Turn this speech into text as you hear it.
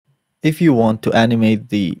If you want to animate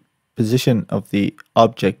the position of the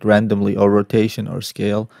object randomly or rotation or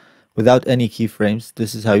scale without any keyframes,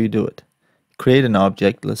 this is how you do it. Create an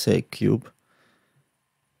object, let's say a cube.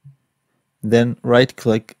 Then right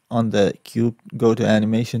click on the cube, go to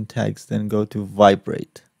animation tags, then go to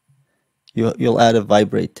vibrate. You'll add a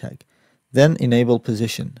vibrate tag. Then enable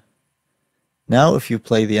position. Now if you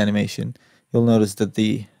play the animation, you'll notice that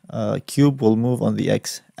the cube will move on the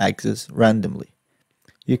x-axis randomly.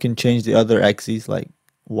 You can change the other axes like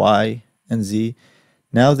y and z.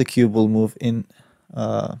 Now the cube will move in,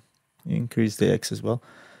 increase the x as well.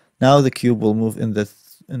 Now the cube will move in the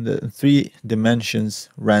 3 dimensions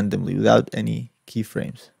randomly without any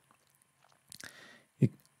keyframes.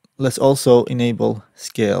 Let's also enable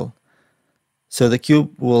scale. So the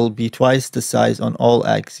cube will be twice the size on all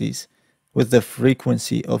axes with the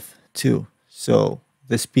frequency of 2. So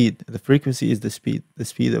the frequency is the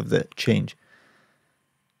speed of the change.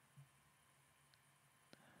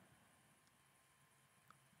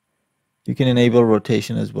 You can enable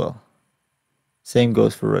rotation as well. Same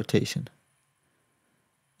goes for rotation.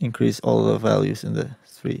 Increase all the values in the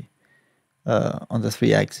on the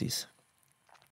 3 axes.